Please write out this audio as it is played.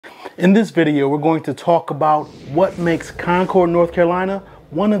In this video, we're going to talk about what makes Concord, North Carolina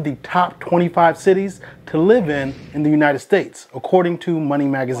one of the top 25 cities to live in the United States, according to Money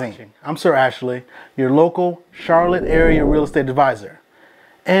Magazine. I'm Sir Ashley, your local Charlotte area real estate advisor.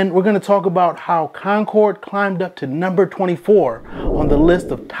 And we're going to talk about how Concord climbed up to number 24 on the list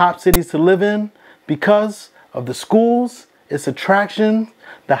of top cities to live in because of the schools, its attractions,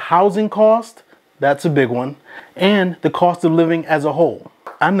 the housing cost, that's a big one, and the cost of living as a whole.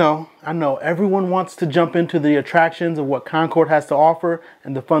 I know, everyone wants to jump into the attractions of what Concord has to offer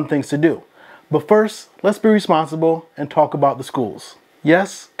and the fun things to do. But first, let's be responsible and talk about the schools.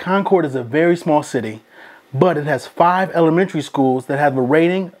 Yes, Concord is a very small city, but it has 5 elementary schools that have a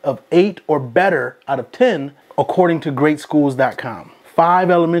rating of 8 or better out of 10, according to greatschools.com.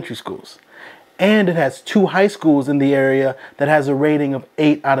 5 elementary schools. And it has 2 high schools in the area that has a rating of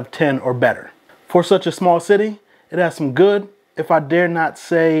 8 out of 10 or better. For such a small city, it has some good, if I dare not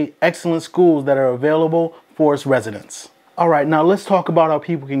say excellent schools that are available for its residents. All right, now let's talk about how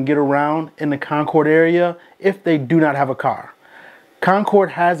people can get around in the Concord area if they do not have a car.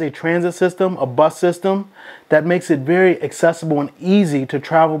 Concord has a transit system, a bus system, that makes it very accessible and easy to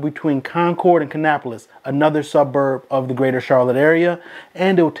travel between Concord and Kannapolis, another suburb of the greater Charlotte area,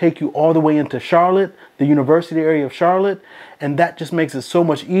 and it will take you all the way into Charlotte, the university area of Charlotte, and that just makes it so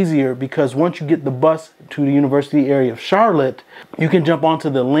much easier because once you get the bus to the university area of Charlotte, you can jump onto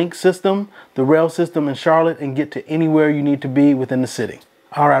the link system, the rail system in Charlotte, and get to anywhere you need to be within the city.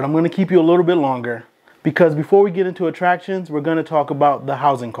 All right, I'm going to keep you a little bit longer, because before we get into attractions, we're going to talk about the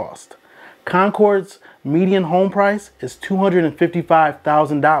housing cost. Concord's median home price is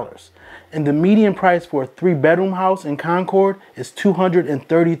 $255,000, and the median price for a 3-bedroom house in Concord is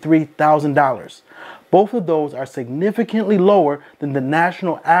 $233,000. Both of those are significantly lower than the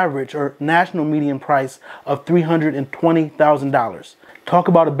national average or national median price of $320,000. Talk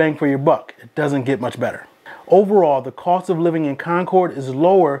about a bang for your buck. It doesn't get much better. Overall, the cost of living in Concord is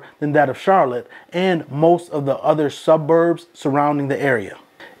lower than that of Charlotte and most of the other suburbs surrounding the area.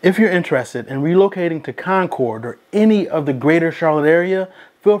 If you're interested in relocating to Concord or any of the greater Charlotte area,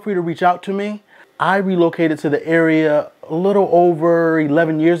 feel free to reach out to me. I relocated to the area a little over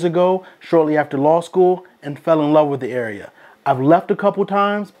 11 years ago, shortly after law school, and fell in love with the area. I've left a couple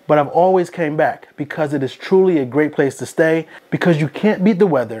times, but I've always came back because it is truly a great place to stay because you can't beat the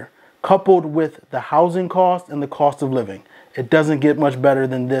weather, coupled with the housing cost and the cost of living. It doesn't get much better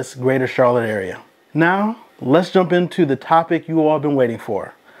than this greater Charlotte area. Now, let's jump into the topic you all have been waiting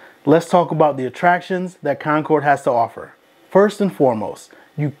for. Let's talk about the attractions that Concord has to offer. First and foremost,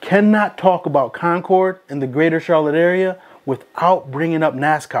 you cannot talk about Concord in the greater Charlotte area without bringing up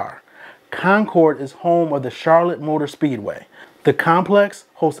NASCAR. Concord is home of the Charlotte Motor Speedway. The complex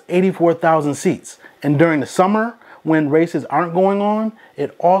hosts 84,000 seats, and during the summer, when races aren't going on,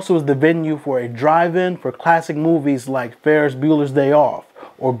 it also is the venue for a drive-in for classic movies like Ferris Bueller's Day Off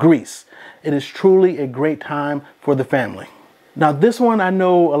or Grease. It is truly a great time for the family. Now this one I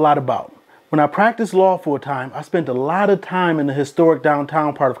know a lot about. When I practiced law full time, I spent a lot of time in the historic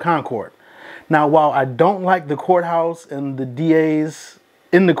downtown part of Concord. Now while I don't like the courthouse and the DAs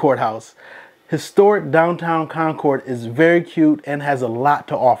in the courthouse, historic downtown Concord is very cute and has a lot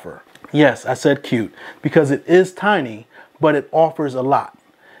to offer. Yes, I said cute because it is tiny, but it offers a lot.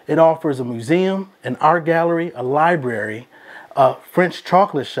 It offers a museum, an art gallery, a library, a French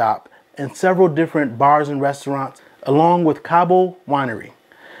chocolate shop, and several different bars and restaurants, along with Cabo Winery.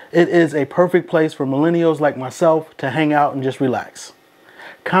 It is a perfect place for millennials like myself to hang out and just relax.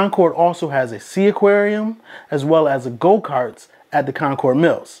 Concord also has a sea aquarium as well as go-karts at the Concord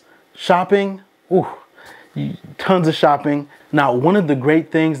Mills. Shopping, tons of shopping. Now, one of the great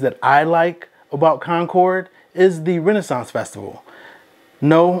things that I like about Concord is the Renaissance Festival.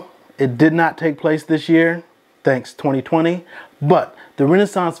 No, it did not take place this year, thanks 2020, but the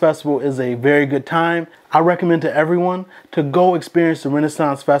Renaissance Festival is a very good time. I recommend to everyone to go experience the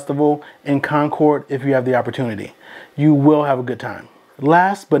Renaissance Festival in Concord if you have the opportunity. You will have a good time.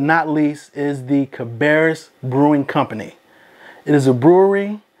 Last but not least is the Cabarrus Brewing Company. It is a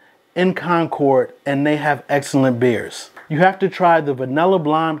brewery in Concord and they have excellent beers. You have to try the Vanilla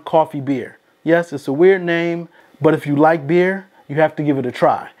Blonde Coffee Beer. Yes, it's a weird name, but if you like beer, you have to give it a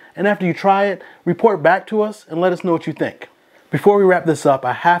try. And after you try it, report back to us and let us know what you think. Before we wrap this up,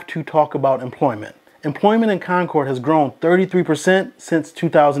 I have to talk about employment. Employment in Concord has grown 33% since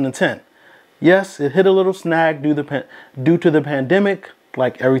 2010. Yes, it hit a little snag due to the pandemic,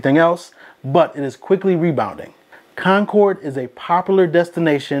 like everything else, but it is quickly rebounding. Concord is a popular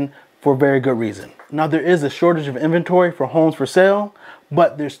destination for very good reason. Now, there is a shortage of inventory for homes for sale,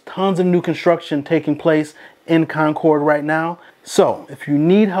 but there's tons of new construction taking place in Concord right now. So if you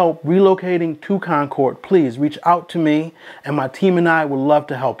need help relocating to Concord, please reach out to me and my team and I would love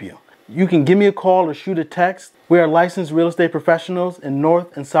to help you. You can give me a call or shoot a text. We are licensed real estate professionals in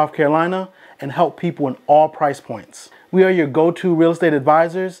North and South Carolina and help people in all price points. We are your go-to real estate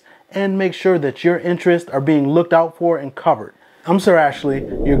advisors and make sure that your interests are being looked out for and covered. I'm Sir Ashley,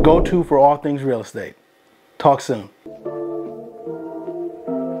 your go-to for all things real estate. Talk soon.